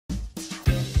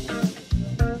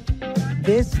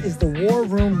This is the War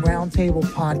Room Roundtable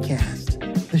podcast,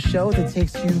 the show that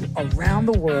takes you around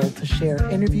the world to share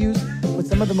interviews with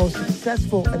some of the most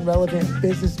successful and relevant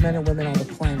businessmen and women on the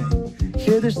planet.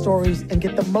 Hear their stories and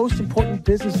get the most important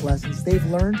business lessons they've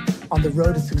learned on the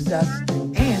road to success,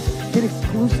 and get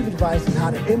exclusive advice on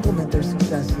how to implement their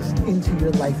successes into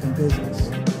your life and business.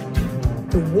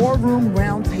 The War Room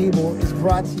Roundtable is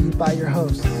brought to you by your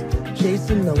hosts,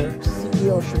 Jason Miller,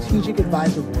 CEO of Strategic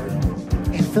Advisor Board,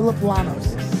 and Phillip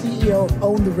Lanos, CEO of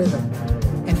Own the Rhythm,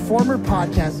 and former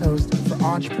podcast host for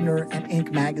Entrepreneur and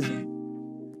Inc. magazine.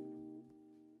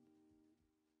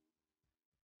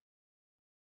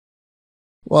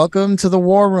 Welcome to the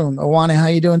War Room. Ewane, how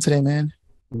you doing today, man?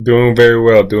 Doing very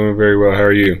well. How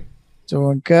are you?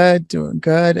 Doing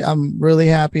good. I'm really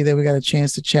happy that we got a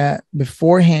chance to chat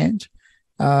beforehand,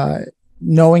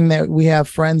 knowing that we have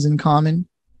friends in common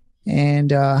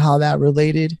and how that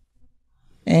related.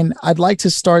 And I'd like to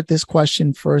start this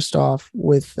question first off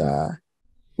with the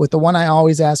one I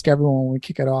always ask everyone when we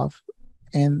kick it off.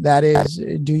 And that is,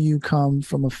 do you come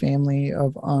from a family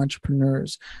of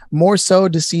entrepreneurs? More so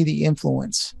to see the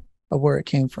influence of where it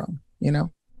came from, you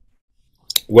know?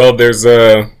 Well, there's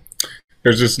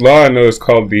this law I know is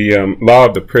called the law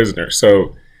of the prisoner.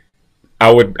 So I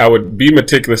would be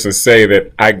meticulous and say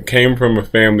that I came from a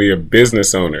family of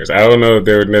business owners. I don't know if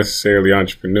they were necessarily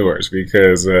entrepreneurs,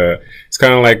 because it's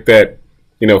kind of like that,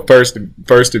 you know, first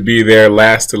to be there,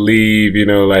 last to leave, you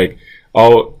know, like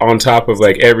all on top of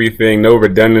like everything, no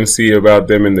redundancy about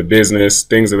them in the business,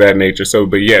 things of that nature. So,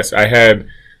 but yes, I had,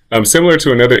 similar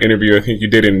to another interview I think you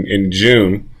did in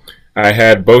June, I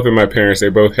had both of my parents, they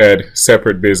both had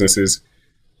separate businesses,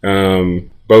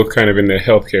 both kind of in the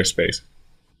healthcare space.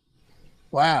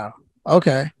 Wow.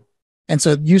 Okay. And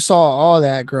so you saw all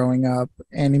that growing up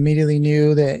and immediately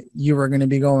knew that you were going to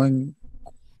be going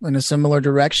in a similar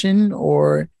direction,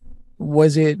 or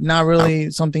was it not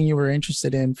really something you were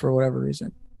interested in for whatever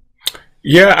reason?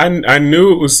 Yeah, I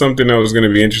knew it was something I was going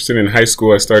to be interested in. In high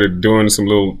school, I started doing some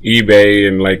little eBay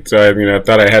and like, so I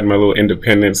thought I had my little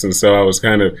independence. And so I was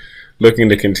kind of looking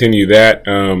to continue that.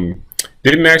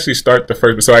 Didn't actually start the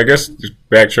first, so I guess just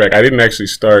backtrack. I didn't actually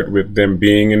start with them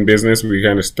being in business. We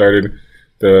kind of started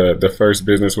the first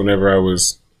business whenever I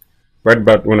was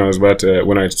when I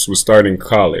was starting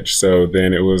college. So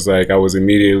then it was like I was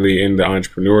immediately in the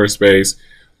entrepreneur space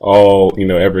all, you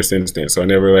know, ever since then. So I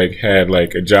never like had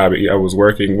like a job. I was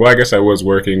working, well, I guess I was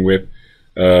working with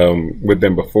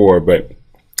them before, but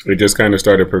it just kind of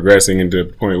started progressing into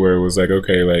the point where it was like,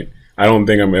 okay, like I don't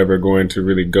think I'm ever going to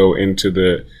really go into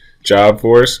the job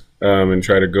force and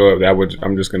try to go up.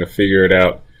 I'm just going to figure it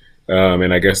out.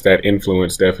 And I guess that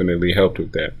influence definitely helped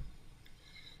with that.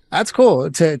 That's cool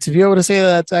to be able to say that.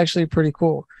 That's actually pretty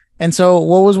cool. And so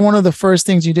what was one of the first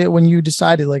things you did when you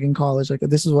decided, like in college, like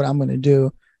this is what I'm going to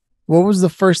do? What was the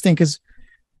first thing? Because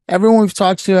everyone we've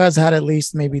talked to has had at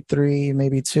least maybe 3,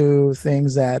 maybe 2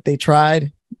 things that they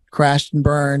tried, crashed and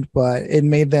burned, but it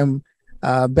made them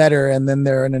better. And then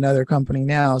they're in another company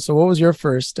now. So what was your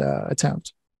first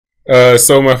attempt?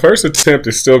 So my first attempt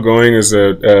is still going as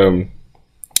a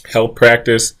health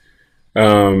practice.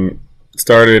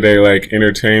 Started a like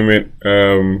entertainment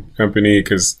company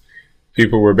because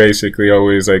people were basically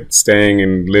always like staying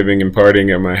and living and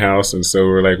partying at my house, and so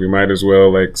we're like, we might as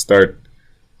well like start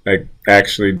like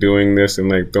actually doing this and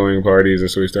like throwing parties.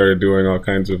 And so we started doing all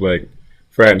kinds of like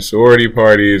frat and sorority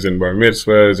parties and bar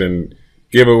mitzvahs and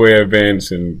giveaway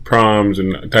events and proms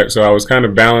and so I was kind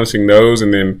of balancing those,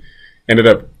 and then ended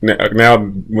up now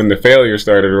when the failure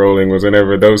started rolling was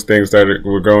whenever those things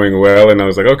were going well, and I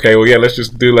was like, okay, well, yeah, let's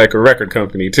just do like a record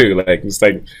company too, like it's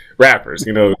like rappers,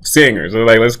 you know, singers. So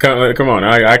like, let's come on,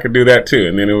 I could do that too.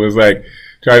 And then it was like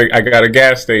I got a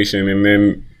gas station, and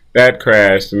then that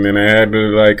crashed, and then I had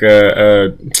like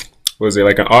was it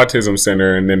like an autism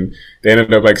center, and then they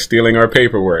ended up like stealing our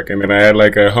paperwork, and then I had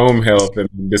like a home health, and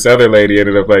this other lady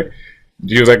ended up like,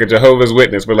 she was like a Jehovah's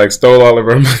Witness, but like stole all of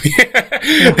her money.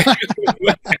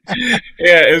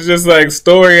 Yeah, it's just like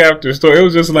story after story. It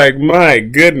was just like, my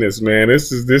goodness, man,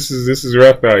 this is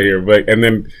rough out here. But and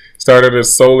then started a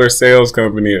solar sales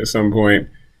company at some point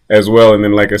as well. And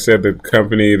then, like I said, the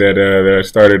company that I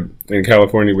started in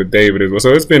California with David as well.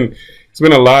 So it's been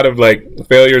a lot of like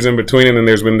failures in between, and then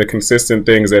there's been the consistent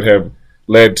things that have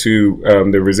led to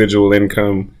the residual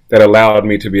income that allowed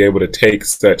me to be able to take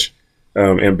such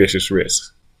ambitious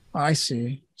risks. I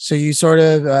see. So you sort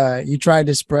of you tried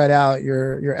to spread out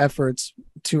your efforts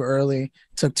too early,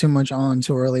 took too much on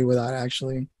too early without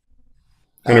actually.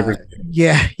 100%.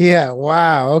 Yeah.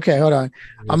 Wow. Okay, hold on.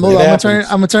 I'm gonna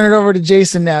turn it over to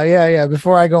Jason now. Yeah.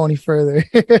 Before I go any further.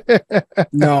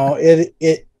 No,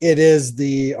 it is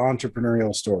the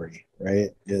entrepreneurial story, right?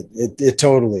 It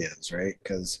totally is, right?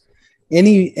 Because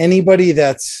anybody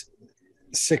that's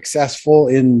successful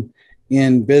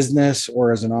in business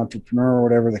or as an entrepreneur or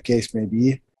whatever the case may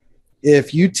be,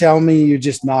 if you tell me you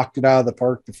just knocked it out of the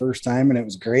park the first time and it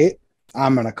was great,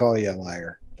 I'm gonna call you a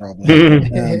liar,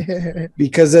 probably.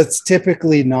 Because it's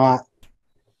typically not.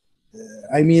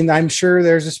 I mean, I'm sure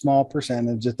there's a small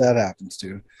percentage that happens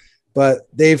to, but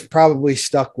they've probably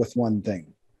stuck with one thing.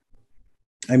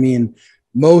 I mean,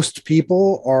 most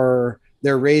people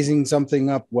they're raising something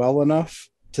up well enough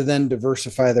to then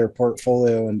diversify their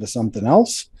portfolio into something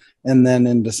else and then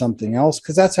into something else.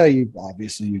 Cause that's how you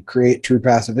create true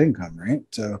passive income. Right.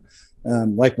 So,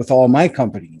 like with all my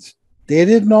companies, they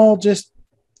didn't all just,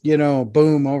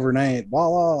 boom overnight,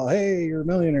 voila, hey, you're a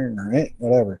millionaire, right?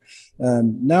 Whatever.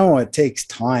 No, it takes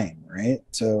time. Right.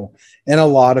 So, and a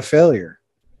lot of failure.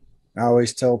 I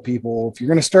always tell people, if you're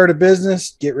going to start a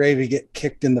business, get ready to get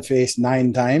kicked in the face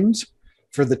 9 times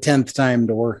for the 10th time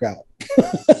to work out.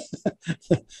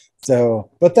 So,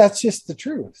 but that's just the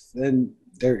truth. And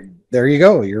there you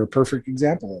go. You're a perfect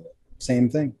example of it. Same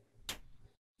thing.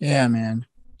 Yeah, man.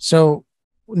 So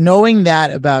knowing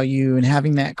that about you and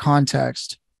having that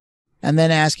context and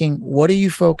then asking, what are you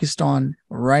focused on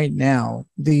right now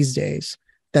these days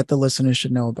that the listeners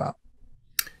should know about?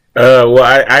 Well,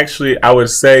 I would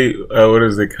say, what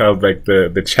is it called? Like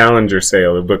the Challenger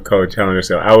Sale, the book called Challenger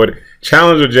Sale. I would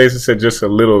challenge what Jason said just a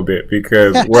little bit,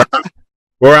 because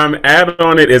where I'm at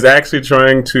on it is actually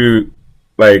trying to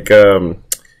like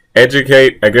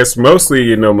educate, I guess mostly,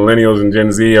 millennials and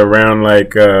Gen Z around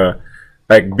like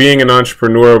being an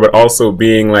entrepreneur, but also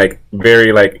being like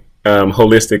very like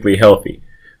holistically healthy.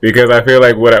 Because I feel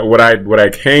like what I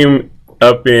came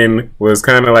up in was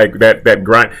kind of like that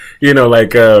grind,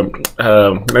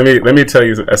 let me tell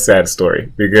you a sad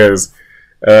story, because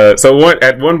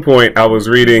at one point I was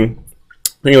reading, I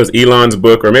think it was Elon's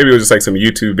book, or maybe it was just like some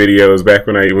YouTube videos back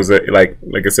when I was like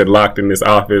I said, locked in this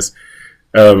office,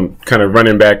 kind of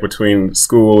running back between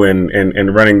school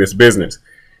and running this business.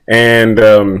 And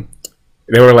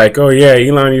they were like, oh yeah,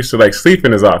 Elon used to like sleep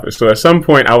in his office. So at some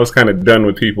point I was kind of done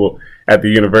with people at the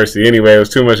university anyway. It was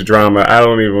too much drama. I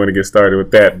don't even want to get started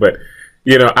with that. But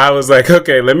I was like,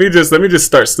 okay, let me just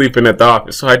start sleeping at the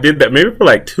office. So I did that maybe for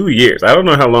like 2 years. I don't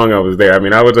know how long I was there. I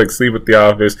mean, I would like sleep at the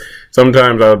office.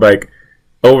 Sometimes I would like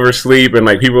oversleep, and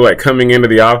like people like coming into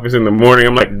the office in the morning,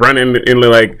 I'm like running into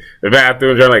like the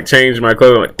bathroom trying to like change my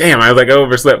clothes. I'm like, damn, I was like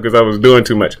overslept because I was doing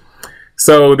too much.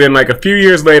 So then like a few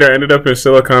years later, I ended up in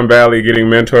Silicon Valley getting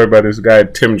mentored by this guy,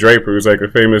 Tim Draper, who's like a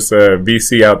famous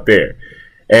VC out there.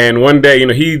 And one day,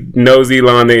 he knows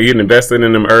Elon, he invested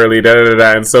in him early,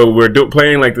 and so we're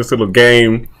playing like this little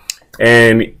game.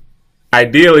 And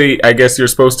ideally, I guess you're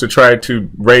supposed to try to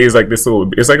raise like it's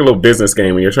like a little business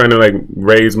game when you're trying to like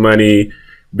raise money,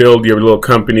 build your little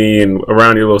company and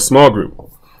around your little small group.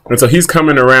 And so he's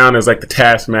coming around as like the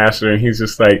taskmaster, and he's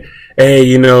just like,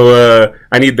 hey,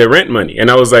 I need the rent money.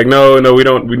 And I was like, no, we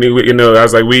don't. I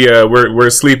was like, we're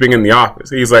sleeping in the office.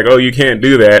 He's like, oh, you can't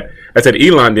do that. I said,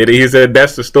 Elon did it. He said,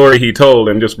 that's the story he told,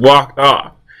 and just walked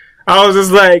off. I was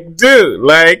just like, dude,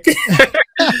 like,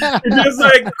 it just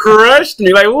like crushed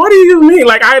me. Like, what do you mean?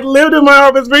 Like, I lived in my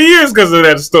office for years because of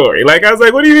that story. Like, I was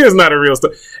like, what do you mean it's not a real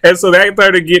story? And so that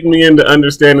started getting me into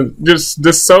understanding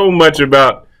just so much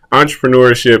about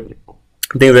entrepreneurship,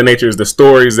 things of that nature, is the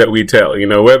stories that we tell.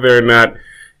 Whether or not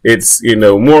it's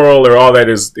moral or all that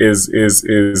is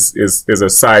a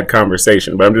side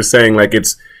conversation. But I'm just saying, like,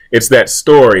 it's that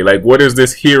story. Like, what is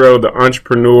this hero, the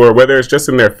entrepreneur, whether it's just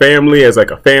in their family as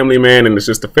like a family man, and it's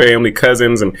just the family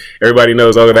cousins and everybody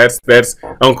knows, oh, that's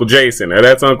Uncle Jason, or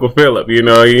that's Uncle Phillip. You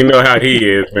know how he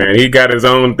is, man. He got his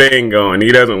own thing going.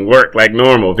 He doesn't work like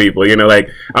normal people. Like,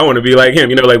 I want to be like him.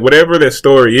 Like, whatever the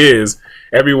story is,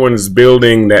 everyone's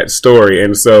building that story.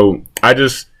 And so I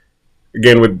just,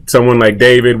 again, with someone like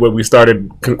David, what we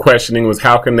started questioning was,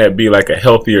 how can that be like a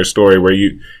healthier story, where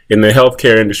in the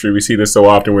healthcare industry, we see this so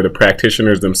often where the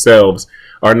practitioners themselves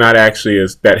are not actually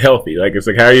as that healthy. Like, it's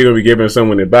like, how are you going to be giving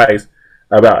someone advice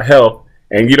about health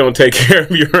and you don't take care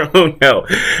of your own health?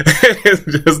 It's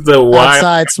just the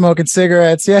outside smoking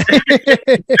cigarettes. Yeah.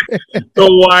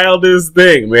 The wildest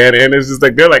thing, man. And it's just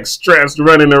like, they're like stressed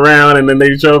running around, and then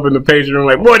they show up in the patient room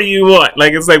like, what do you want?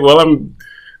 Like, it's like, well, I'm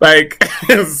like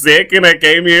sick and I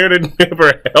came here to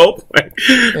never help.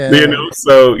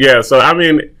 So I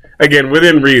mean, again,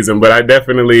 within reason, but I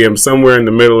definitely am somewhere in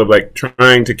the middle of like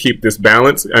trying to keep this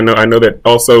balance. I know that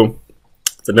also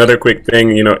Another quick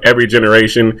thing, every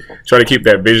generation try to keep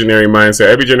that visionary mindset.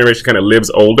 Every generation kind of lives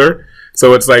older.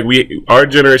 So it's like our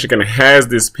generation kind of has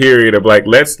this period of like,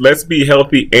 let's be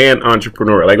healthy and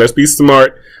entrepreneurial. Like, let's be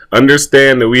smart,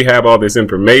 understand that we have all this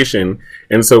information,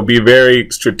 and so be very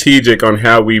strategic on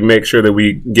how we make sure that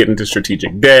we get into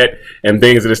strategic debt and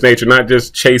things of this nature, not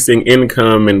just chasing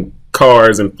income and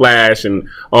cars and flash and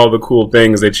all the cool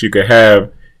things that you could have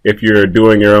if you're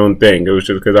doing your own thing. It was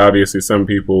just because obviously some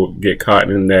people get caught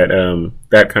in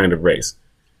that kind of race.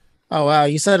 Oh, wow.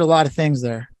 You said a lot of things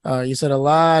there.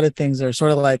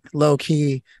 Sort of like low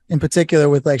key, in particular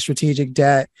with like strategic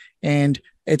debt. And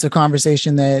it's a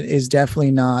conversation that is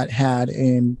definitely not had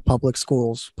in public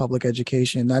schools, public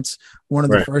education. That's one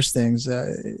of the first things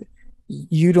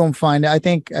you don't find. I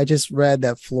think I just read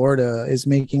that Florida is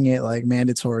making it like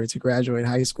mandatory to graduate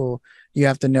high school. You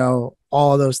have to know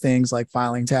all those things like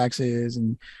filing taxes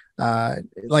and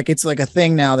like it's like a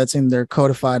thing now that's in their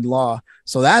codified law.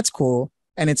 So that's cool.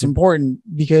 And it's important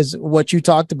because what you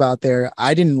talked about there,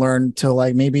 I didn't learn till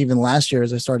like maybe even last year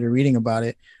as I started reading about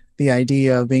it, the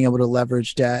idea of being able to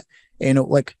leverage debt and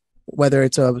like whether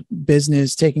it's a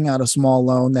business taking out a small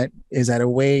loan that is at a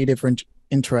way different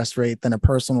interest rate than a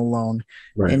personal loan,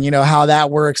 and how that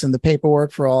works and the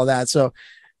paperwork for all that. So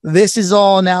this is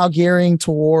all now gearing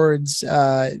towards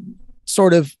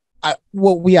sort of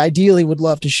what we ideally would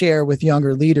love to share with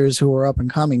younger leaders who are up and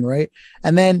coming, right?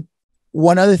 And then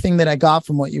one other thing that I got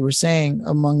from what you were saying,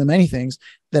 among the many things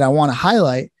that I want to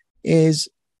highlight, is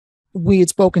we had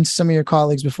spoken to some of your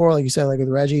colleagues before, like you said, like with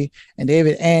Reggie and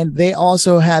David, and they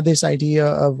also had this idea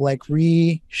of like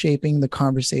reshaping the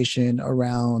conversation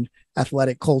around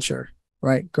athletic culture,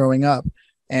 right? Growing up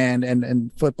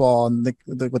and football and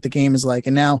what the game is like.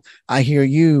 And now I hear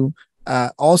you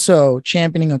also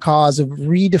championing a cause of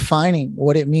redefining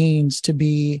what it means to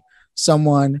be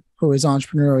someone who is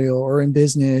entrepreneurial or in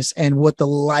business and what the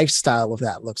lifestyle of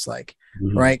that looks like,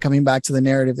 right? Coming back to the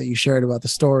narrative that you shared about the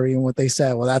story and what they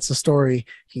said, well, that's the story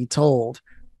he told,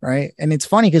 right? And it's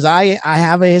funny because I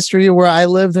have a history where I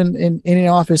lived in an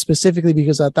office specifically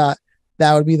because I thought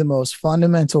that would be the most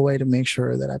fundamental way to make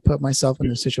sure that I put myself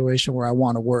in a situation where I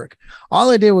want to work.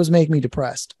 All it did was make me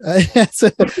depressed.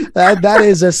 That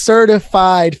is a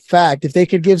certified fact. If they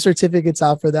could give certificates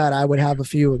out for that, I would have a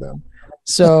few of them.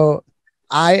 So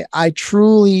I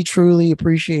truly, truly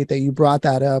appreciate that you brought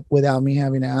that up without me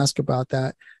having to ask about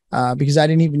that, because I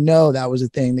didn't even know that was a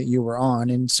thing that you were on.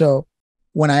 And so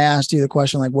when I asked you the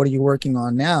question, like, what are you working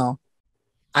on now?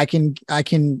 I can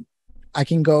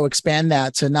go expand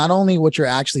that to not only what you're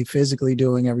actually physically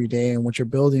doing every day and what you're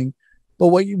building, but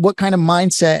what kind of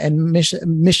mindset and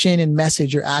mission and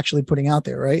message you're actually putting out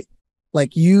there, right?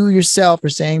 Like you yourself are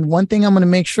saying, one thing I'm going to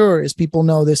make sure is people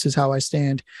know this is how I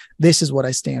stand. This is what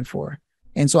I stand for.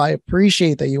 And so I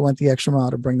appreciate that you went the extra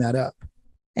mile to bring that up.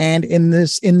 And in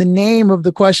the name of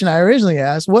the question I originally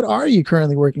asked, what are you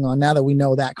currently working on now that we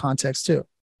know that context too?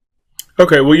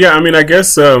 Okay. Well, yeah, I mean, I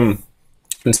guess, in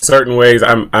certain ways,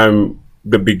 I'm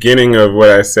the beginning of what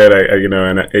I said,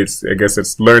 I guess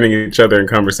it's learning each other in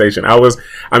conversation.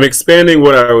 I'm expanding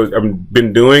what I've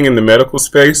been doing in the medical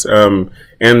space, and,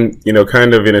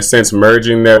 kind of in a sense,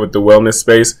 merging that with the wellness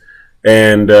space.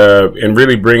 And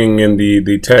really bringing in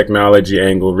the technology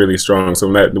angle really strong. So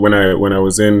when I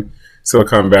was in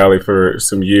Silicon Valley for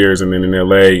some years and then in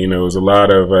LA, it was a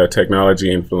lot of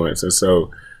technology influence. And so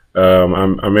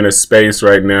I'm in a space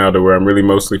right now to where I'm really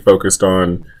mostly focused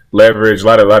on leverage, a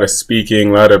lot of speaking,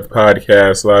 a lot of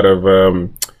podcasts, a lot of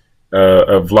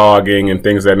vlogging and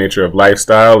things of that nature, of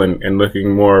lifestyle and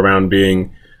looking more around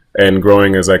being and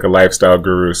growing as like a lifestyle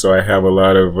guru. So I have a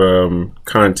lot of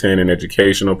content and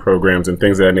educational programs and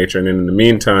things of that nature. And then in the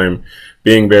meantime,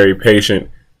 being very patient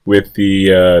with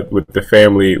the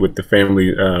family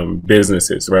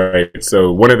businesses, right?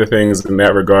 So one of the things in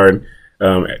that regard,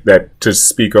 that to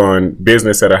speak on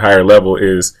business at a higher level,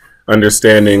 is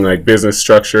understanding like business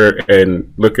structure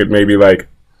and look at maybe like,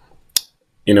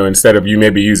 instead of you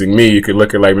maybe using me, you could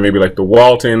look at like maybe like the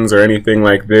Waltons or anything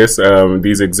like this.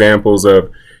 These examples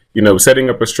of setting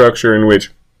up a structure in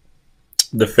which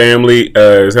the family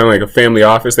is kind of like a family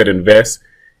office that invests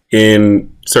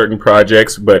in certain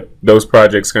projects, but those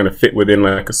projects kind of fit within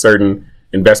like a certain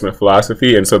investment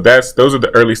philosophy. And so those are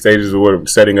the early stages of what I'm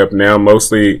setting up now,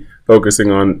 mostly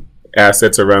focusing on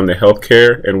assets around the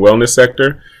healthcare and wellness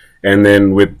sector. And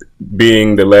then with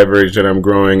being the leverage that I'm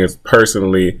growing as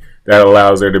personally, that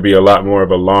allows there to be a lot more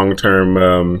of a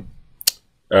long-term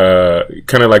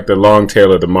kind of like the long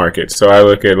tail of the market. So I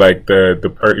look at like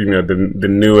the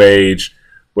new age,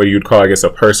 what you'd call, I guess, a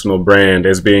personal brand,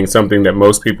 as being something that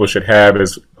most people should have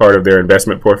as part of their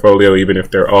investment portfolio, even if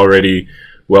they're already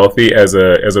wealthy as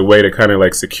a way to kind of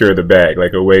like secure the bag,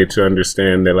 like a way to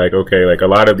understand that like, okay, like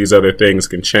a lot of these other things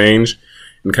can change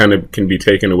and kind of can be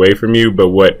taken away from you, but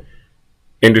what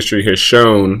industry has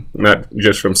shown, not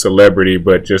just from celebrity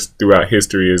but just throughout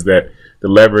history, is that the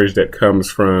leverage that comes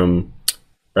from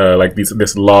like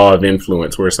this law of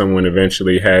influence, where someone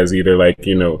eventually has either like,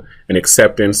 you know, an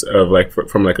acceptance of like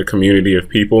from like a community of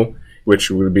people,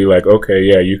 which would be like, okay,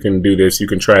 yeah, you can do this, you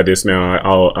can try this now,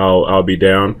 I'll be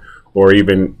down, or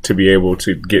even to be able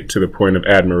to get to the point of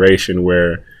admiration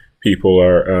where people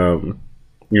are,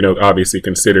 you know, obviously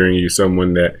considering you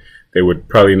someone that they would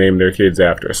probably name their kids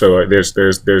after. So there's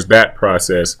that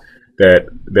process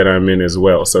that I'm in as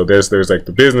well. So there's like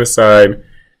the business side,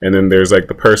 and then there's like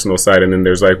the personal side, and then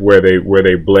there's like where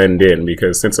they blend in,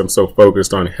 because since I'm so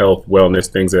focused on health, wellness,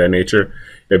 things of that nature,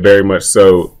 it very much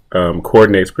so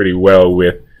coordinates pretty well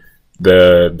with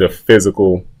the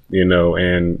physical, you know,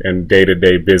 and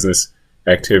day-to-day business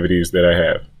activities that I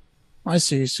have. I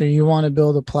see. So you want to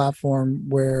build a platform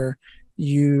where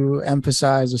you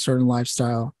emphasize a certain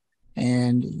lifestyle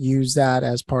and use that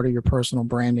as part of your personal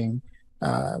branding,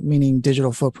 meaning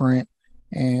digital footprint.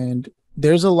 And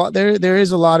there's a lot there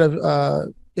is a lot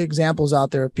of examples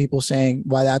out there of people saying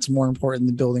why that's more important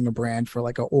than building a brand for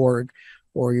like a org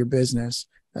or your business.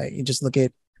 You just look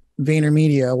at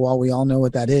VaynerMedia. While we all know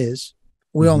what that is,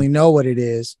 we only know what it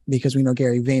is because we know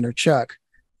Gary Vaynerchuk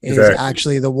is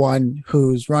actually the one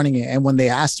who's running it. And when they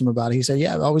asked him about it, he said,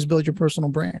 yeah, always build your personal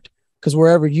brand, because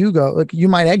wherever you go, like, you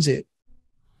might exit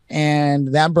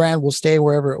and that brand will stay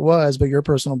wherever it was, but your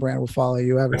personal brand will follow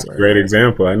you everywhere. That's a great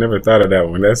example. I never thought of that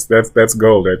one. That's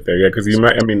gold right there. Yeah, because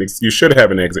you should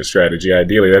have an exit strategy.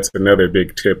 Ideally, that's another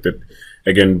big tip that,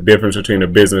 again, difference between a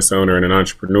business owner and an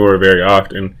entrepreneur very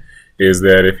often is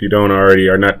that if you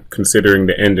are not considering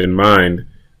the end in mind,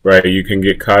 right, you can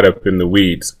get caught up in the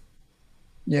weeds.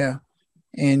 Yeah.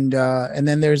 And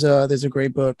then there's a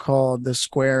great book called The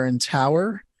Square and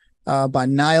Tower, by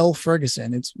Niall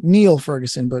Ferguson. It's Neil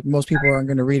Ferguson, but most people aren't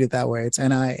going to read it that way. It's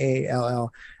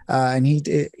Niall. And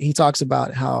he talks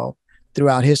about how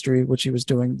throughout history, which he was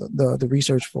doing the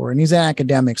research for, and he's an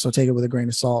academic, so take it with a grain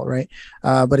of salt, right?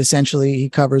 But essentially he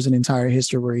covers an entire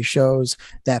history where he shows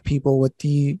that people with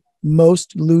the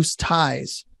most loose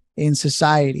ties in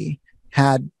society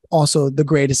had also the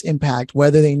greatest impact,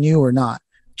 whether they knew or not,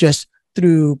 just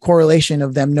through correlation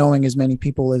of them knowing as many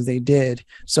people as they did.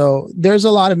 So there's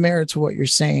a lot of merit to what you're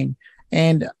saying.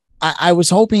 And I was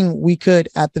hoping we could,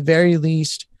 at the very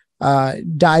least,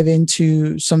 dive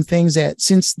into some things that,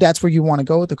 since that's where you want to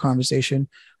go with the conversation,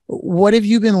 what have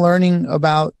you been learning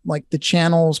about like the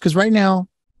channels? Because right now,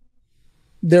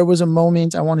 there was a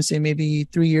moment, I want to say maybe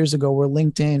 3 years ago, where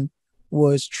LinkedIn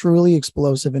was truly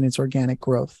explosive in its organic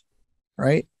growth,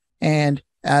 right? And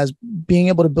as being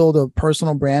able to build a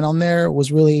personal brand on there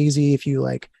was really easy if you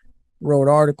like wrote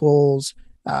articles,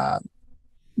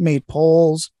 made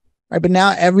polls, right? But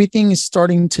now everything is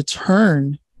starting to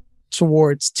turn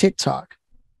towards TikTok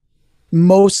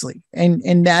mostly.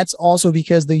 And that's also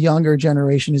because the younger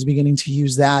generation is beginning to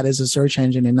use that as a search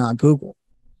engine and not Google.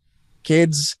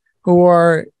 Kids who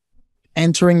are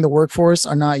entering the workforce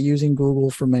are not using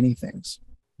Google for many things.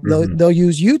 They'll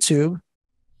use YouTube,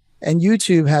 and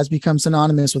YouTube has become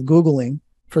synonymous with Googling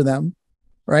for them,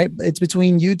 right? It's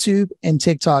between YouTube and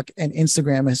TikTok and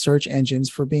Instagram as search engines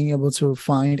for being able to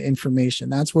find information.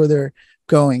 That's where they're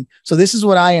going. So this is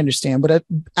what I understand. But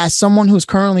as someone who's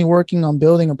currently working on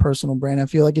building a personal brand, I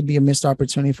feel like it'd be a missed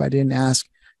opportunity if I didn't ask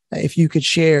if you could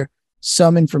share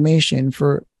some information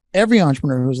for every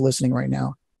entrepreneur who's listening right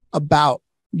now about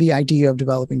the idea of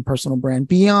developing personal brand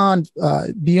beyond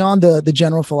the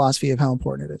general philosophy of how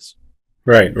important it is.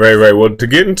 Right. Well, to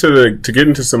get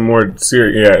into some more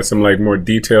serious, some like more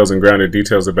details and grounded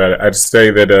details about it, I'd say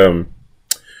that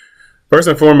first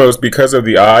and foremost, because of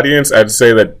the audience, I'd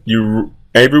say that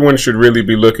everyone should really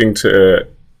be looking to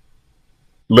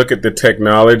look at the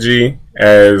technology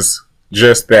as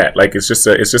just that, like it's just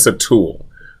a tool,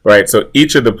 right? So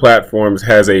each of the platforms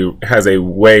has a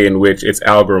way in which it's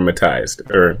algorithmatized,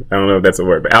 or I don't know if that's a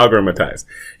word, but algorithmatized,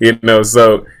 you know.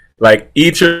 So like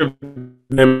each of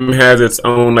them has its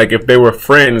own, like if they were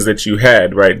friends that you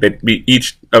had, right,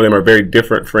 each of them are very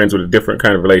different friends with a different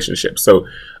kind of relationship. So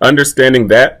understanding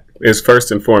that is first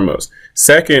and foremost.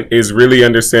 Second is really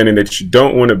understanding that you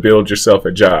don't want to build yourself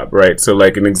a job, right? So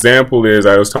like an example is,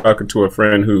 I was talking to a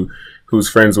friend who's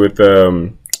friends with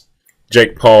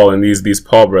Jake Paul and these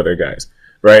Paul brother guys,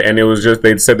 right? And it was just,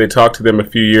 they said they talked to them a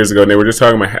few years ago, and they were just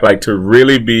talking about like to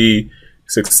really be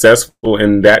successful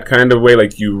in that kind of way,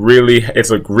 like it's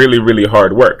like really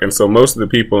hard work. And so most of the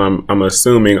people I'm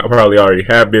assuming probably already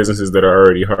have businesses that are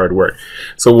already hard work.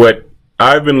 So what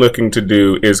I've been looking to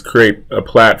do is create a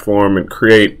platform and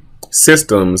create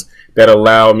systems that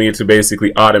allow me to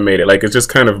basically automate it. Like, it's just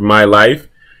kind of my life,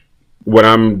 what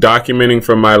I'm documenting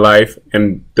from my life,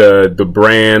 and the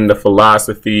brand, the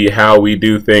philosophy, how we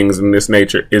do things in this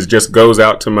nature is just goes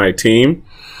out to my team,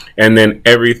 and then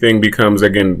everything becomes,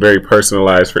 again, very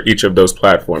personalized for each of those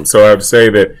platforms. So I would say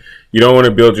that you don't want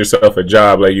to build yourself a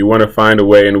job. Like, you want to find a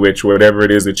way in which whatever it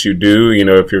is that you do,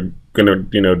 if you're gonna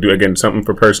do, again, something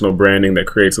for personal branding that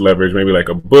creates leverage, maybe like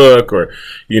a book, or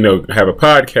have a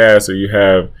podcast, or you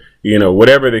have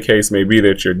whatever the case may be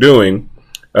that you're doing.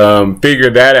 Figure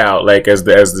that out, like, as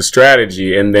the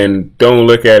strategy, and then don't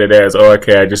look at it as, oh,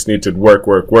 okay, I just need to work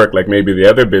like maybe the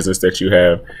other business that you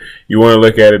have. You want to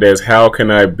look at it as, how can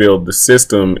I build the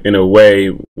system in a way,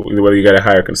 whether you got to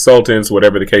hire consultants,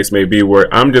 whatever the case may be,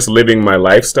 where I'm just living my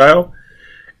lifestyle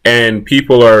and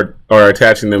people are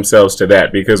attaching themselves to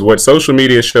that. Because what social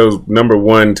media shows, number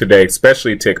one today,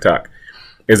 especially TikTok,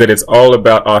 is that it's all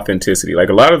about authenticity. Like,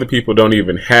 a lot of the people don't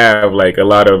even have like a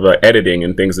lot of editing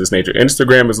and things of this nature.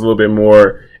 Instagram is a little bit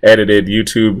more edited.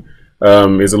 YouTube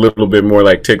is a little bit more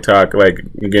like TikTok. Like,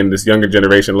 again, this younger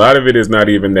generation, a lot of it is not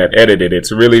even that edited.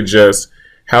 It's really just,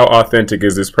 how authentic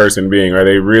is this person being? Are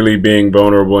they really being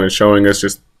vulnerable and showing us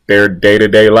just their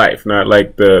day-to-day life? Not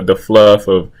like the fluff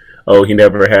of, oh, he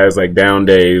never has like down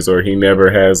days, or he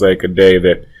never has like a day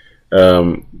that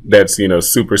that's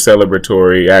super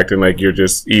celebratory, acting like you're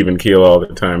just even keel all the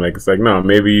time. Like, it's like, no,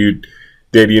 maybe you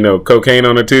did cocaine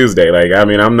on a Tuesday. Like, I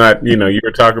mean, I'm not, you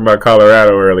were talking about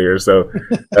Colorado earlier, so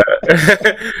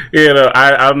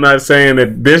I'm not saying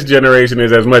that this generation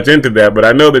is as much into that, but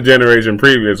I know the generation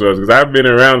previous was, because I've been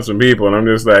around some people and I'm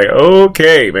just like,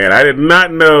 okay, man, I did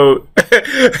not know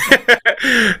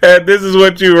that this is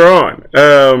what you were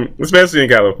on, especially in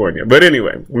California. But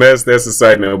anyway, that's a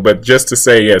side note. But just to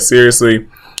say, yeah, seriously,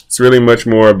 it's really much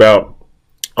more about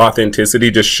authenticity,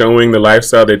 just showing the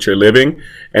lifestyle that you're living,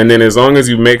 and then as long as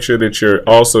you make sure that you're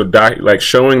also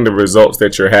showing the results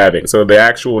that you're having, so the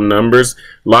actual numbers,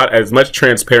 as much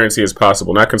transparency as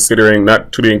possible, not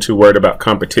being too worried about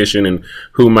competition and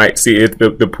who might see it.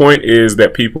 The point is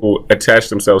that people attach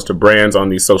themselves to brands on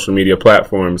these social media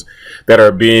platforms that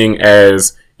are being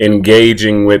as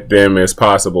engaging with them as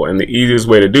possible, and the easiest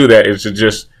way to do that is to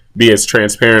just be as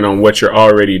transparent on what you're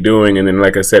already doing, and then,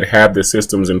 like I said, have the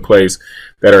systems in place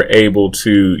that are able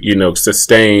to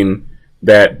sustain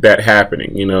that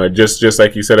happening. Just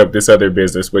like you set up this other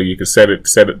business, but you can set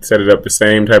it up the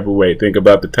same type of way. Think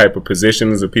about the type of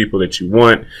positions of people that you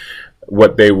want,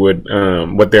 what they would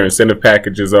what their incentive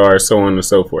packages are, so on and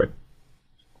so forth.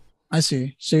 I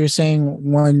see. So you're saying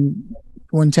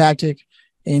one tactic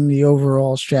in the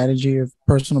overall strategy of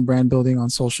personal brand building on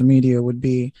social media would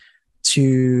be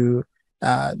to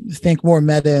think more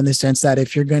meta, in the sense that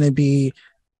if you're going to be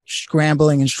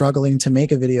scrambling and struggling to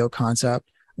make a video concept,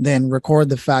 then record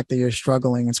the fact that you're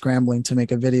struggling and scrambling to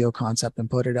make a video concept and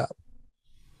put it up.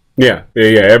 Yeah.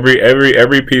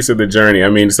 Every piece of the journey. I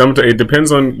mean, sometimes it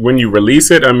depends on when you release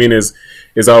it. I mean, is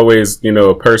always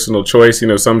a personal choice.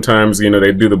 Sometimes they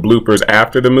do the bloopers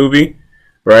after the movie,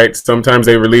 right? Sometimes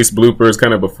they release bloopers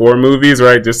kind of before movies,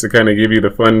 right? Just to kind of give you the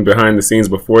fun behind the scenes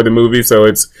before the movie. So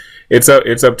it's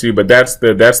up to you, but that's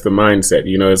the mindset.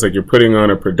 It's like you're putting on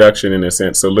a production in a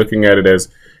sense. So looking at it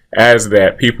as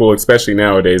that, people, especially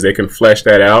nowadays, they can flesh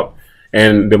that out,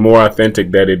 and the more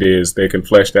authentic that it is, they can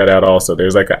flesh that out also.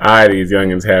 There's like an eye these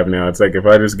youngins have now. It's like, if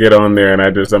I just get on there and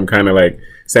I'm kind of like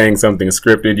saying something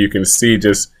scripted, you can see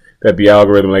just that the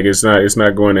algorithm, like, it's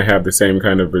not going to have the same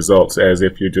kind of results as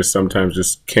if you're just sometimes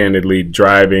just candidly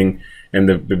driving and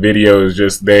the video is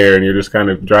just there and you're just kind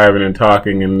of driving and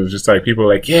talking, and it's just like, people are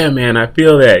like, yeah, man, I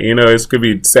feel that. It could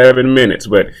be 7 minutes,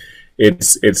 but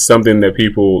it's something that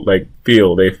people like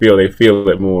feel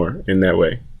it more in that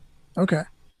way. Okay.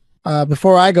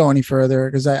 Before I go any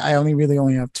further, because I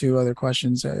only have 2 other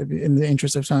questions, in the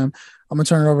interest of time, I'm gonna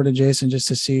turn it over to Jason just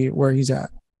to see where he's at.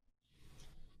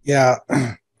 Yeah,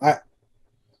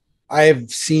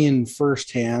 I've seen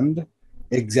firsthand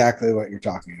exactly what you're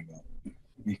talking about,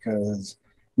 because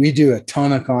we do a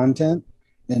ton of content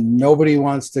and nobody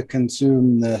wants to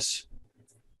consume this.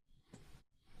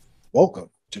 Welcome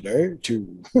today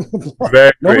to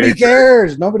nobody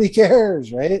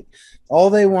cares, right? All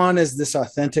they want is this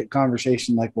authentic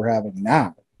conversation like we're having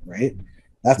now, right?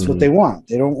 That's what they want.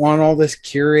 They don't want all this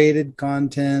curated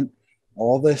content,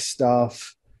 all this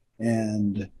stuff,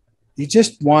 and you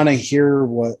just want to hear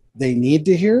what they need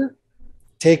to hear,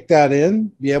 take that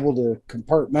in, be able to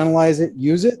compartmentalize it,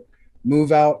 use it,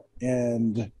 move out,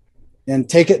 and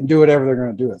take it and do whatever they're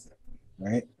going to do with it,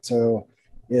 right? So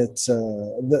it's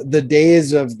the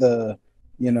days of the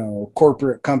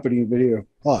corporate company video.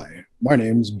 Hi, my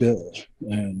name's Bill,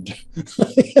 and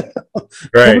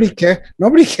Right.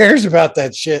 nobody cares about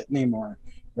that shit anymore,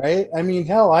 right? I mean,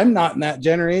 hell, I'm not in that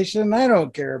generation. I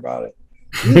don't care about it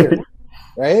either,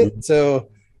 right? So,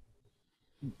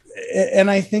 and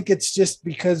I think it's just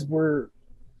because we're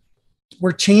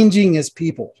changing as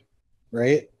people,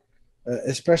 right?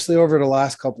 Especially over the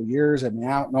last couple of years. I mean,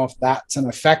 I don't know if that's an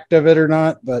effect of it or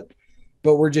not, but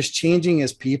we're just changing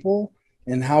as people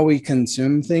and how we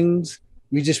consume things.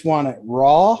 We just want it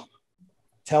raw,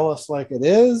 tell us like it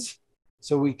is,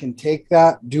 so we can take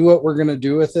that, do what we're going to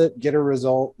do with it, get a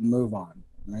result, and move on,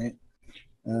 right?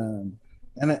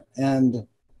 And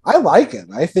I like it.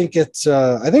 I think it's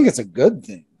a good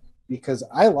thing, because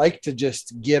I like to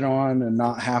just get on and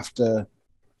not have to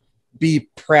be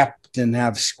prepped and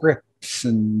have scripts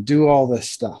and do all this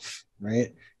stuff,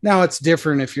 right? Now it's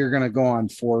different if you're going to go on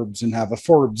Forbes and have a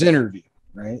Forbes interview,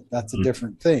 right? That's a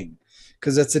different thing,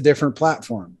 because it's a different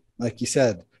platform. Like you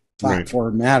said,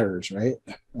 platform matters, right?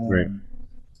 Right.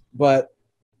 But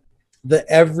the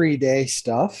everyday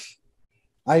stuff,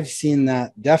 I've seen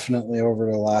that definitely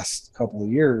over the last couple of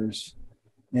years.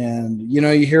 And, you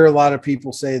hear a lot of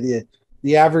people say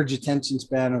the average attention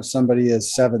span of somebody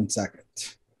is 7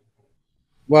 seconds.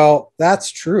 Well, that's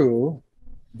true,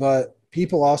 but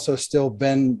people also still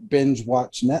binge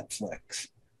watch Netflix,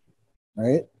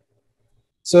 right?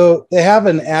 So they have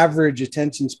an average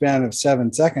attention span of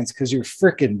 7 seconds because you're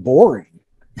freaking boring,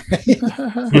 right?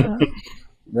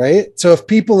 Right? So if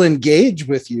people engage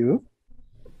with you,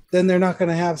 then they're not going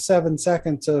to have 7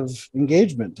 seconds of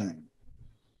engagement time.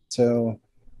 So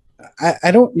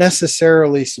I don't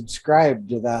necessarily subscribe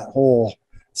to that whole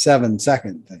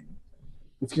 7-second thing.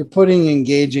 If you're putting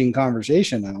engaging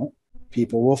conversation out,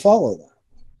 people will follow that.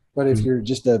 But if you're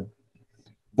just a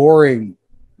boring,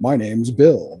 my name's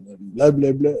Bill, blah,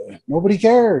 blah, blah, nobody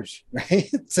cares, right?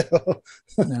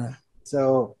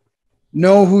 So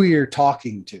know who you're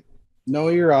talking to, know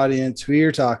your audience, who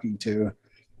you're talking to,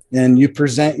 and you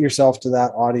present yourself to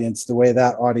that audience the way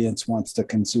that audience wants to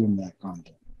consume that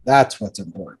content. That's what's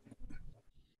important.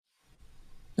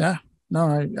 Yeah,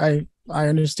 no, I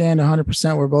understand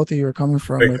 100% where both of you are coming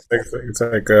from. It's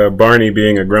like Barney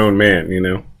being a grown man,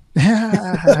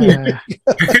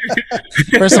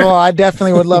 First of all, I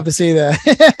definitely would love to see that.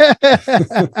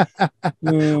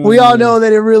 We all know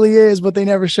that it really is, but they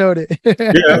never showed it.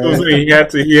 He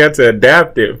had to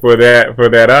adapt it for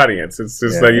that audience. It's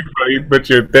just like you put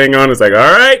your thing on. It's like, all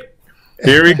right,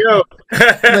 here we go.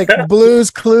 Like Blue's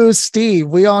Clues Steve.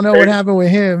 We all know what happened with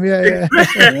him.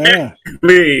 Exactly.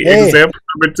 Example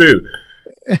number 2.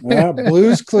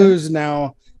 Blue's Clues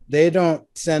now, they don't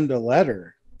send a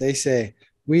letter. They say,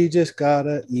 we just got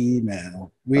an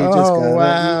email. We just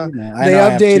got an email. They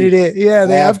updated it. Yeah,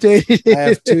 they updated it. I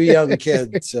have 2 young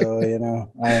kids, so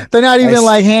they're not even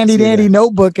like handy dandy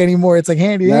notebook anymore. It's like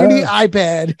handy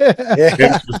iPad.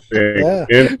 Yeah.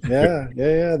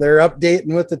 They're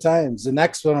updating with the times. The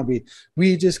next one will be,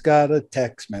 we just got a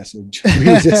text message. We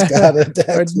just got a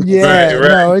text message. Yeah,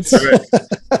 no, it's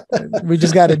we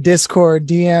just got a Discord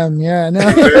DM. Yeah, no.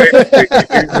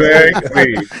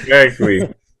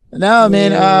 Exactly. No,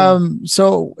 man.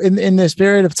 So in the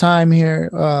spirit of time here,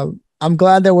 I'm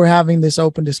glad that we're having this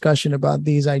open discussion about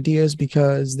these ideas,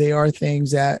 because they are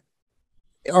things that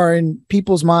are in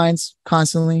people's minds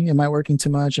constantly. Am I working too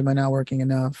much? Am I not working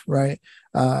enough? Right?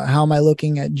 How am I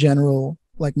looking at general,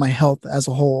 like my health as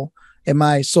a whole? Am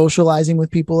I socializing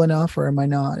with people enough, or am I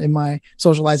not? Am I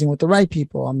socializing with the right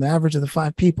people? I'm the average of the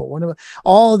 5 people. Whatever.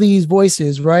 All these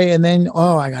voices, right? And then,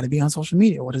 I got to be on social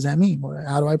media. What does that mean?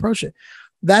 How do I approach it?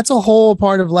 That's a whole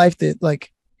part of life that,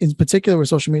 like, in particular with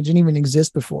social media, didn't even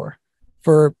exist before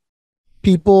for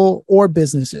people or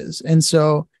businesses. And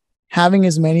so having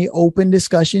as many open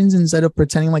discussions instead of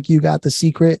pretending like you got the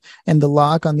secret and the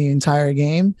lock on the entire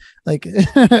game, like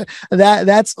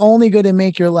that's only going to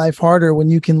make your life harder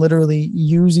when you can literally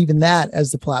use even that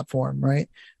as the platform. Right.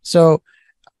 So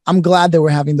I'm glad that we're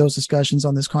having those discussions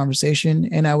on this conversation.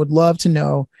 And I would love to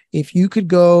know if you could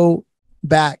go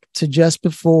back to just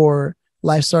before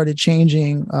life started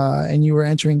changing and you were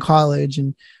entering college,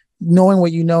 and knowing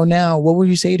what you know now, what would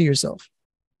you say to yourself?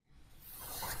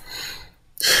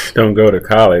 Don't go to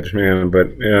college, man.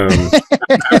 But man,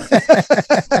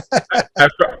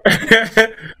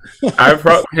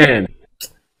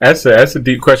 that's a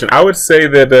deep question. I would say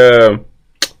that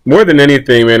more than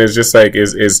anything, man, is just like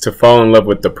is to fall in love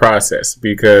with the process,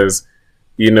 because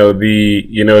it's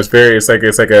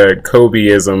like a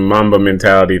Kobeism, Mamba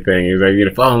mentality thing. It's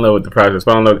like, fall in love with the process,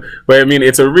 fall in love. But I mean,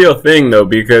 it's a real thing though,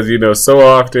 because so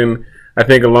often I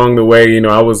think along the way,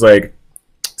 I was like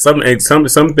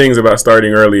some things about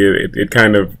starting early, it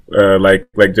kind of like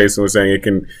Jason was saying,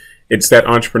 it's that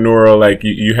entrepreneurial, like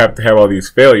you have to have all these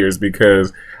failures,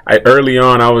 because early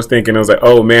on I was thinking, I was like,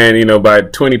 oh man, by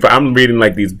 25, I'm reading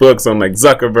like these books on like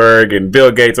Zuckerberg and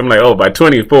Bill Gates. I'm like, oh, by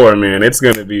 24, man, it's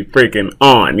gonna be freaking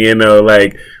on,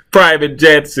 like private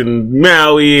jets and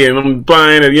Maui, and I'm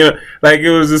buying it, like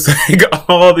it was just like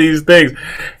all these things.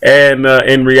 And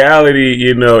in reality,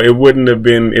 it wouldn't have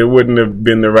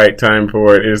been the right time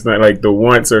for it. It's not like the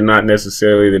wants are not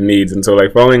necessarily the needs. And so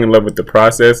like falling in love with the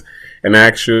process and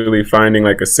actually finding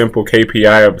like a simple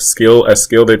KPI of a skill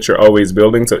that you're always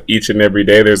building. So each and every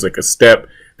day there's like a step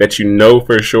that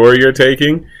for sure you're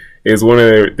taking, is one of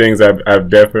the things I've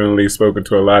definitely spoken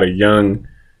to a lot of young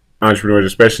entrepreneurs,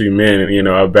 especially men,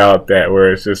 about that,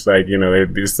 where it's just like,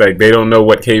 it's like they don't know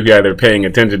what KPI they're paying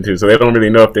attention to. So they don't really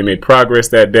know if they made progress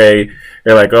that day.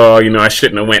 They're like, oh, I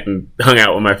shouldn't have went and hung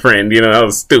out with my friend. I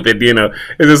was stupid. It's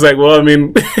just like, well, I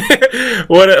mean,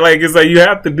 it's like you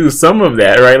have to do some of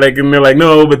that, right? Like, and they're like,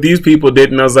 no, but these people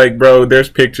didn't. I was like, bro, there's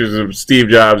pictures of Steve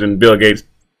Jobs and Bill Gates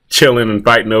chilling and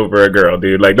fighting over a girl,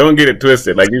 dude. Like, don't get it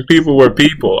twisted. Like, these people were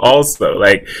people also.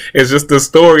 Like, it's just the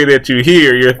story that you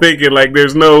hear. You're thinking, like,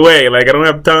 there's no way. Like, I don't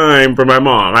have time for my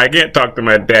mom. I can't talk to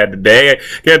my dad today. I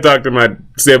can't talk to my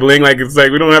sibling. Like, it's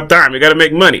like, we don't have time. We got to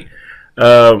make money.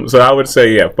 So I would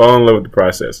say, yeah, fall in love with the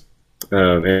process.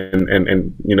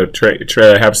 And try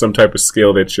to have some type of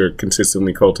skill that you're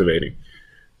consistently cultivating.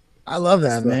 I love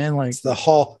that, man. Like, it's the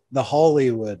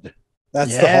Hollywood.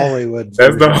 That's the Hollywood.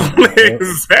 That's the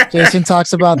Hollywood. Jason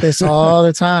talks about this all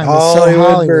the time.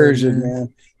 Hollywood version,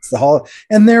 man. It's the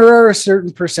and there are a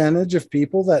certain percentage of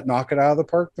people that knock it out of the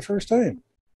park the first time.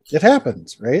 It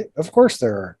happens, right? Of course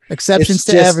there are exceptions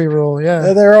to every rule.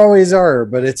 Yeah, there always are,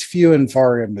 but it's few and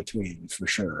far in between for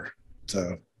sure.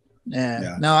 So,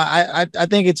 yeah. No, I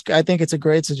think it's a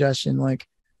great suggestion. Like,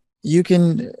 you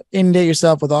can inundate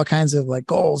yourself with all kinds of like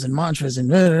goals and mantras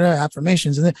and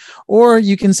affirmations, or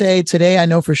you can say, today I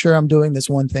know for sure I'm doing this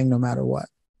one thing no matter what,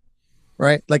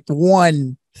 right? Like the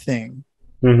one thing.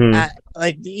 Mm-hmm.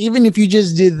 Like, even if you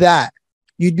just did that,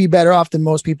 you'd be better off than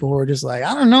most people who are just like,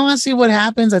 I don't know, I see what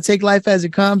happens, I take life as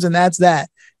it comes, and that's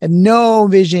that, and no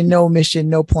vision, no mission,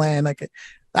 no plan. Like,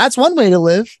 that's one way to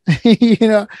live.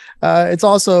 It's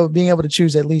also being able to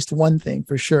choose at least one thing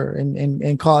for sure,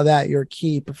 and call that your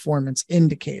key performance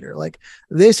indicator. Like,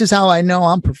 this is how I know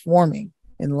I'm performing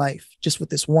in life, just with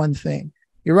this one thing.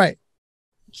 You're right.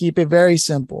 Keep it very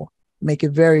simple, make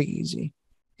it very easy.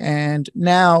 And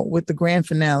now with the grand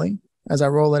finale, as I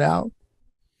roll it out,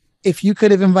 if you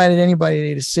could have invited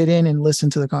anybody to sit in and listen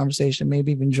to the conversation,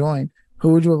 maybe even join,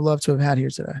 who would you have loved to have had here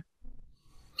today?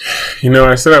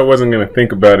 I said I wasn't going to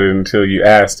think about it until you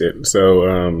asked it.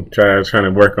 So trying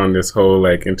to work on this whole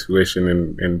like intuition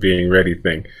and being ready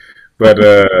thing. But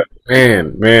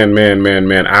man,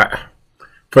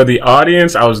 for the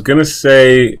audience, I was going to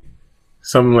say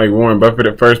something like Warren Buffett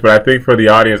at first, but I think for the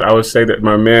audience, I would say that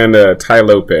my man Ty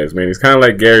Lopez, man, he's kind of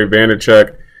like Gary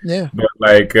Vaynerchuk. Yeah. But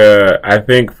like I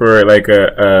think for like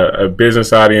a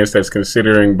business audience that's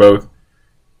considering both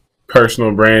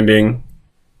personal branding,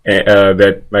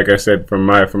 that, like I said, from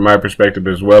my perspective,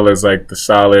 as well as like the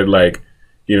solid, like,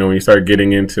 when you start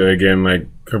getting into, again, like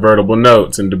convertible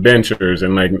notes and debentures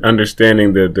and like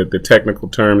understanding the technical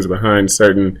terms behind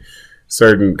certain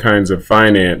kinds of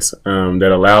finance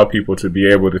that allow people to be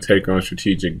able to take on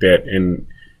strategic debt in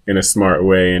a smart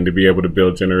way and to be able to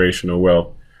build generational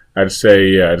wealth. I'd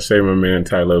say my man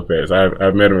Ty Lopez.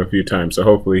 I've met him a few times, so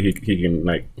hopefully he can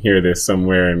like hear this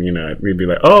somewhere and maybe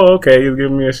like, oh, okay, he's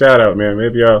giving me a shout out, man.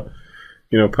 Maybe I'll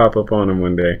pop up on him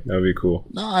one day. That'd be cool.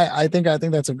 No, I think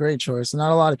that's a great choice.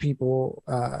 Not a lot of people.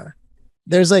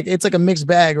 There's like, it's like a mixed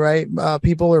bag, right?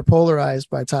 People are polarized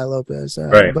by Ty Lopez,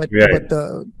 right? But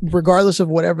regardless of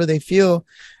whatever they feel,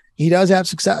 he does have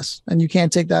success, and you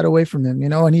can't take that away from him,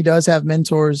 and he does have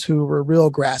mentors who were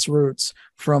real grassroots,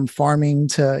 from farming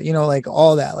to, like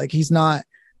all that. Like, he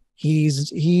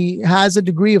has a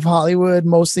degree of Hollywood,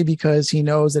 mostly because he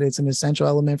knows that it's an essential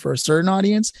element for a certain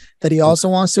audience that he also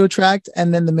wants to attract.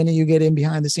 And then the minute you get in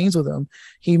behind the scenes with him,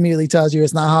 he immediately tells you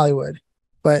it's not Hollywood,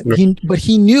 but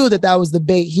he knew that was the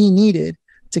bait he needed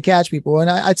to catch people. And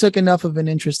I took enough of an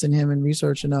interest in him and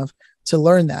research enough to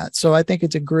learn that. So I think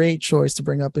it's a great choice to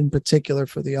bring up, in particular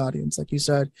for the audience. Like you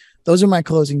said, those are my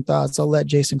closing thoughts. I'll let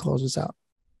Jason close us out.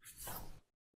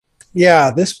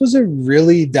 Yeah, this was a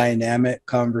really dynamic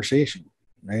conversation,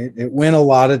 right? It went a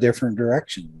lot of different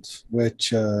directions,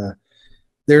 which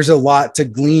there's a lot to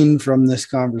glean from this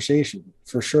conversation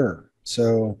for sure.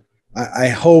 So I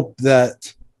hope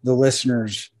that the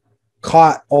listeners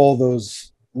caught all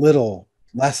those little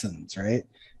lessons, right?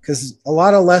 because a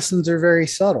lot of lessons are very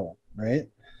subtle, right?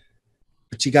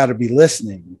 But you got to be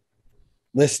listening.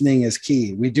 Listening is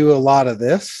key. We do a lot of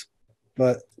this,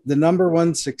 but the number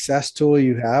one success tool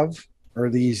you have are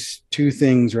these two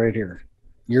things right here.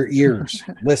 Your ears,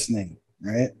 listening,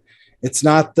 right? It's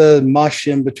not the mush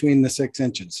in between the 6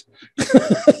 inches,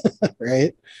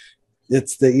 right?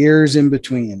 It's the ears in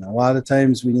between. A lot of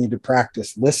times we need to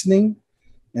practice listening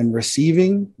and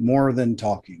receiving more than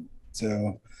talking.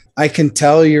 So I can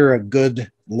tell you're a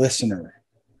good listener.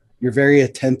 You're very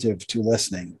attentive to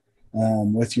listening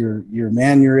with your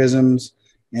mannerisms,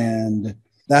 and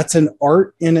that's an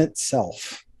art in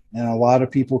itself. And a lot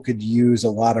of people could use a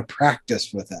lot of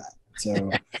practice with that.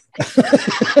 So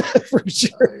for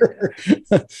sure.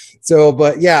 So,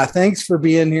 but yeah, thanks for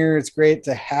being here. It's great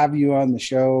to have you on the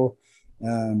show,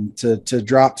 to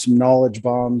drop some knowledge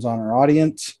bombs on our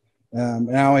audience.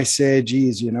 And I always say,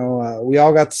 geez, we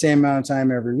all got the same amount of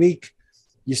time every week.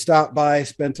 You stopped by,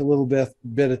 spent a little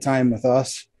bit of time with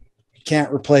us. You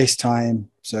can't replace time.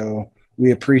 So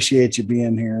we appreciate you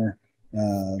being here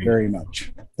very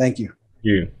much. Thank you.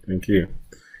 Thank you.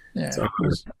 Yeah, it's an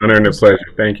honor and a pleasure.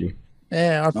 Thank you.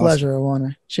 Yeah, our pleasure,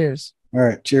 Ewane. Cheers. All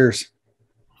right. Cheers.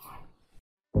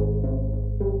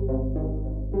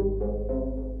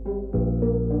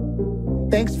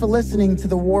 Thanks for listening to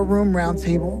the War Room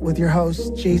Roundtable with your hosts,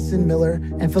 Jason Miller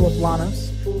and Phillip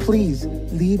Lanos. Please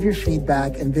leave your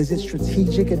feedback and visit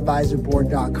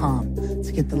strategicadvisorboard.com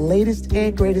to get the latest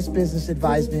and greatest business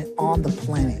advisement on the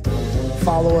planet.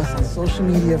 Follow us on social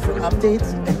media for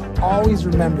updates, and always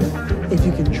remember, if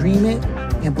you can dream it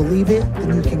and believe it,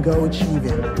 then you can go achieve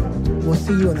it. We'll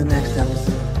see you in the next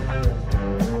episode.